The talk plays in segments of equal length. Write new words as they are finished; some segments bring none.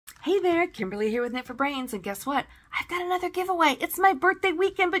Hey there, Kimberly here with Knit for Brains, and guess what? I've got another giveaway. It's my birthday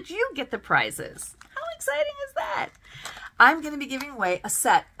weekend, but you get the prizes. How exciting is that? I'm going to be giving away a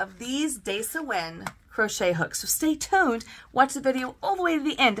set of these Dasonwin crochet hooks. So stay tuned, watch the video all the way to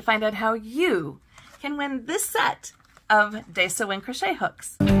the end to find out how you can win this set of Dasonwin crochet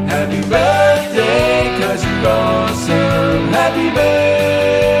hooks. Happy birthday, 'cause you're awesome. Happy birthday.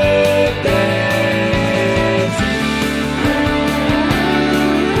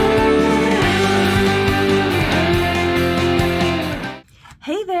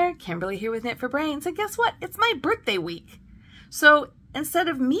 Hey there, Kimberly here with Knit for Brains, and guess what? It's my birthday week. So instead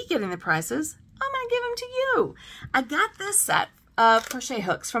of me getting the prizes, I'm going to give them to you. I got this set of crochet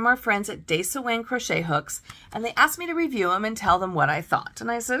hooks from our friends at Dasonwin Crochet Hooks, and they asked me to review them and tell them what I thought.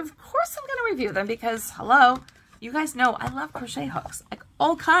 And I said, of course I'm going to review them because, hello, you guys know I love crochet hooks, like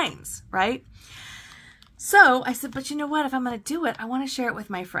all kinds, right? So I said, but you know what? If I'm going to do it, I want to share it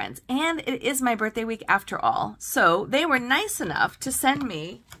with my friends. And it is my birthday week after all. So they were nice enough to send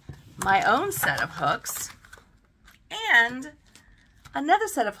me my own set of hooks and another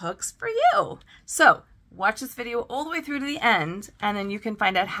set of hooks for you. So watch this video all the way through to the end, and then you can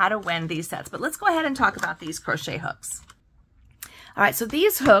find out how to win these sets. But let's go ahead and talk about these crochet hooks. All right, so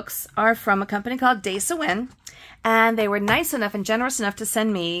these hooks are from a company called Dasonwin, and they were nice enough and generous enough to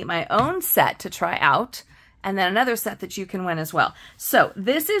send me my own set to try out, and then another set that you can win as well. So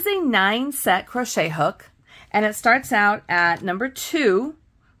this is a 9-set crochet hook, and it starts out at number 2,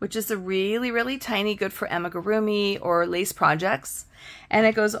 which is a really, really tiny, good for amigurumi or lace projects. And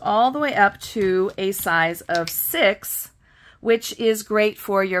it goes all the way up to a size of 6, which is great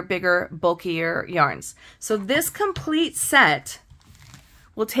for your bigger, bulkier yarns. So this complete set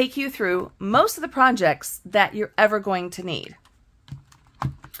will take you through most of the projects that you're ever going to need.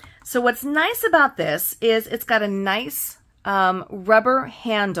 So what's nice about this is it's got a nice rubber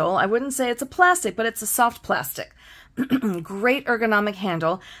handle. I wouldn't say it's a plastic, but it's a soft plastic. Great ergonomic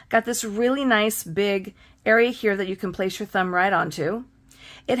handle. Got this really nice big area here that you can place your thumb right onto.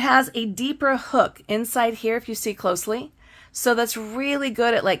 It has a deeper hook inside here if you see closely. So that's really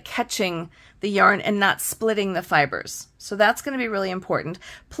good at like catching the yarn and not splitting the fibers. So that's going to be really important.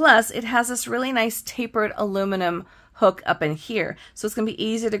 Plus it has this really nice tapered aluminum hook up in here. So it's going to be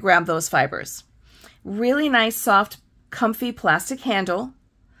easy to grab those fibers. Really nice, soft, comfy plastic handle.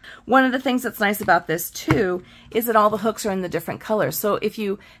 One of the things that's nice about this too is that all the hooks are in the different colors. So if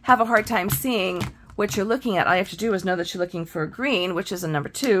you have a hard time seeing what you're looking at, all you have to do is know that you're looking for green, which is a number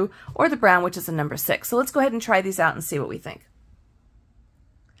 2, or the brown, which is a number 6. So let's go ahead and try these out and see what we think.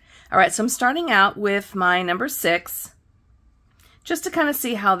 All right, so I'm starting out with my number 6, just to kind of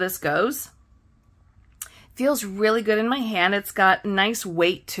see how this goes. Feels really good in my hand. It's got nice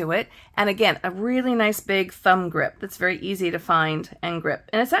weight to it. And again, a really nice big thumb grip that's very easy to find and grip.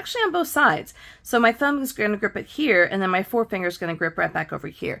 And it's actually on both sides. So my thumb is going to grip it here, and then my forefinger is going to grip right back over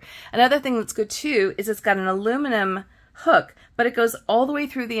here. Another thing that's good too is it's got an aluminum hook, but it goes all the way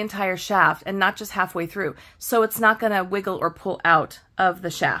through the entire shaft and not just halfway through. So it's not going to wiggle or pull out of the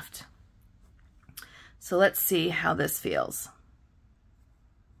shaft. So let's see how this feels.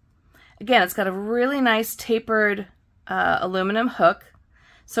 Again, it's got a really nice tapered aluminum hook,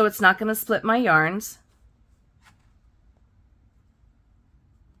 so it's not going to split my yarns.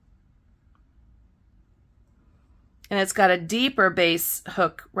 And it's got a deeper base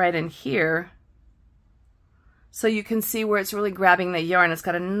hook right in here, so you can see where it's really grabbing the yarn. It's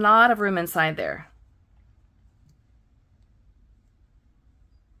got a lot of room inside there.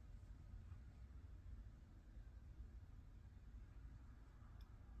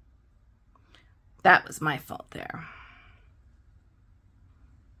 That was my fault there.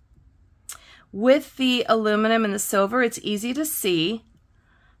 With the aluminum and the silver, it's easy to see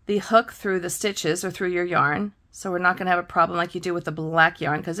the hook through the stitches or through your yarn. So we're not going to have a problem like you do with the black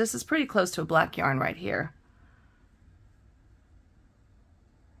yarn, because this is pretty close to a black yarn right here.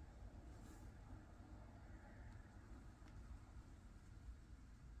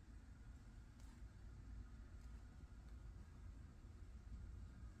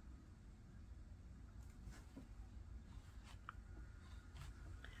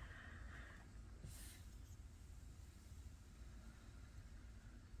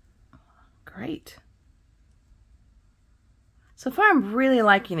 Great. So far I'm really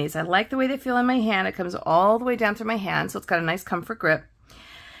liking these. I like the way they feel in my hand. It comes all the way down through my hand, so it's got a nice comfort grip.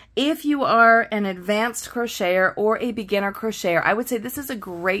 If you are an advanced crocheter or a beginner crocheter, I would say this is a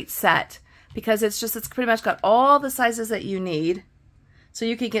great set because it's pretty much got all the sizes that you need. So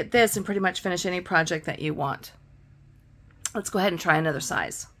you can get this and pretty much finish any project that you want. Let's go ahead and try another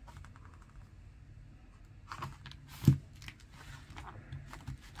size.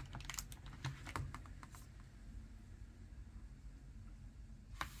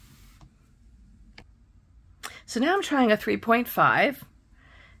 So now I'm trying a 3.5,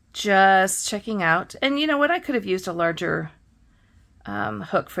 just checking out. And you know what? I could have used a larger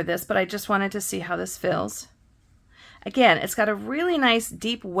hook for this, but I just wanted to see how this feels. Again, it's got a really nice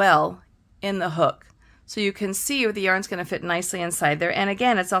deep well in the hook, so you can see the yarn's going to fit nicely inside there. And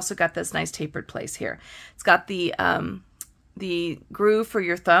again, it's also got this nice tapered place here. It's got the groove for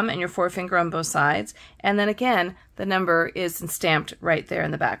your thumb and your forefinger on both sides. And then again, the number is stamped right there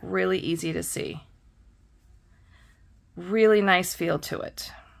in the back. Really easy to see. Really nice feel to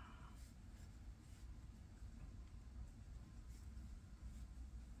it.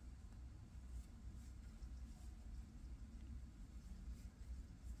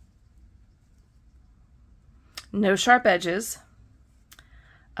 No sharp edges,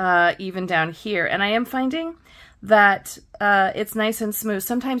 even down here. And I am finding that it's nice and smooth.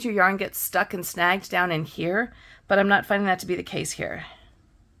 Sometimes your yarn gets stuck and snagged down in here, but I'm not finding that to be the case here.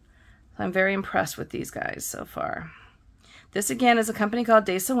 So I'm very impressed with these guys so far. This again is a company called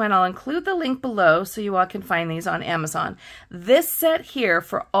Dasonwin. I'll include the link below so you all can find these on Amazon. This set here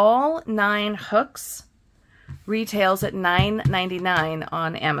for all 9 hooks retails at $9.99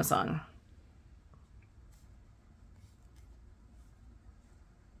 on Amazon.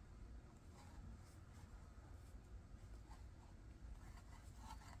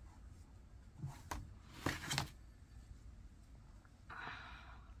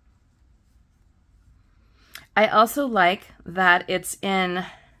 I also like that it's in,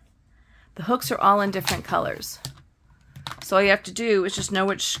 the hooks are all in different colors. So all you have to do is just know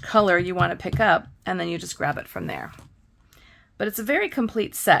which color you want to pick up, and then you just grab it from there. But it's a very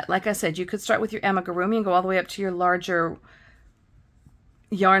complete set. Like I said, you could start with your amigurumi and go all the way up to your larger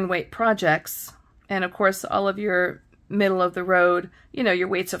yarn weight projects. And of course, all of your middle of the road, you know, your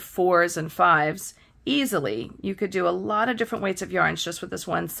weights of 4s and 5s. Easily, you could do a lot of different weights of yarns just with this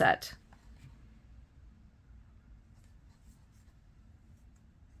one set.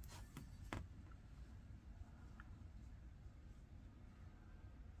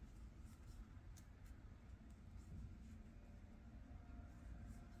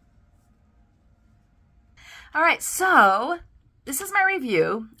 All right, so this is my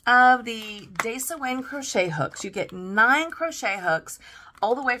review of the Dasonwin Crochet Hooks. You get 9 crochet hooks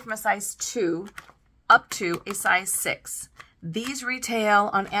all the way from a size 2 up to a size 6. These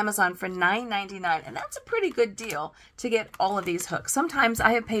retail on Amazon for $9.99, and that's a pretty good deal to get all of these hooks. Sometimes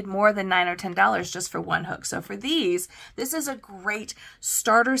I have paid more than $9 or $10 just for one hook. So for these, this is a great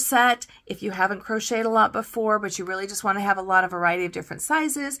starter set if you haven't crocheted a lot before, but you really just want to have a lot of variety of different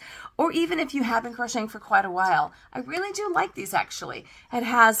sizes, or even if you have been crocheting for quite a while. I really do like these actually. It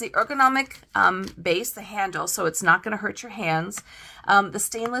has the ergonomic base, the handle, so it's not going to hurt your hands. The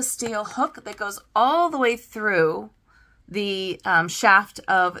stainless steel hook that goes all the way through the shaft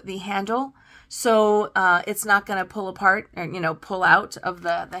of the handle, so it's not going to pull apart or, you know, pull out of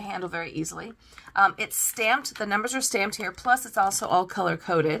the handle very easily. It's stamped, the numbers are stamped here, plus it's also all color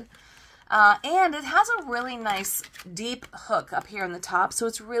coded. And it has a really nice deep hook up here on the top, so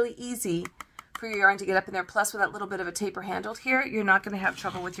it's really easy for your yarn to get up in there. Plus with that little bit of a taper handle here, you're not going to have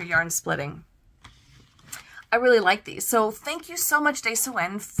trouble with your yarn splitting. I really like these. So thank you so much,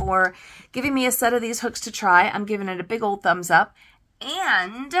 Dasonwin, for giving me a set of these hooks to try. I'm giving it a big old thumbs up.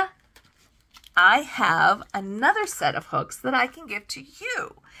 And I have another set of hooks that I can give to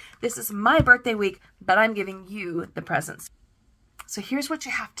you. This is my birthday week, but I'm giving you the presents. So here's what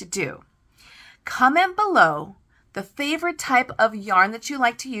you have to do. Comment below the favorite type of yarn that you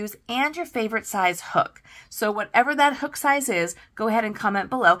like to use and your favorite size hook. So whatever that hook size is, go ahead and comment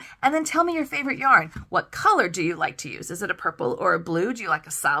below and then tell me your favorite yarn. What color do you like to use? Is it a purple or a blue? Do you like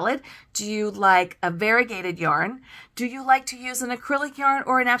a solid? Do you like a variegated yarn? Do you like to use an acrylic yarn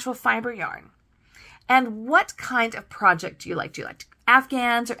or a natural fiber yarn? And what kind of project do you like? Do you like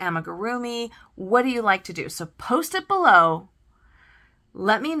afghans or amigurumi? What do you like to do? So post it below.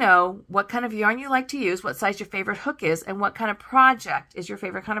 Let me know what kind of yarn you like to use, what size your favorite hook is, and what kind of project is your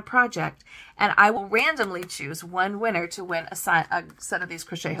favorite kind of project. And I will randomly choose one winner to win a set of these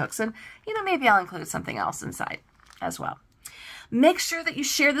crochet hooks. And, you know, maybe I'll include something else inside as well. Make sure that you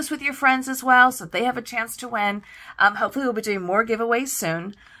share this with your friends as well so they have a chance to win. Hopefully we'll be doing more giveaways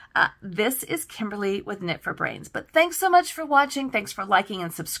soon. This is Kimberly with Knit for Brains. But thanks so much for watching. Thanks for liking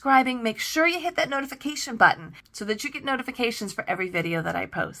and subscribing. Make sure you hit that notification button so that you get notifications for every video that I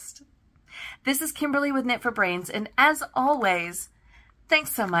post. This is Kimberly with Knit for Brains. And as always,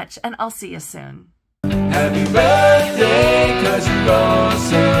 thanks so much, and I'll see you soon. Happy birthday, 'cause you're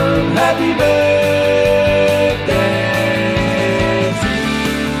awesome. Happy birthday.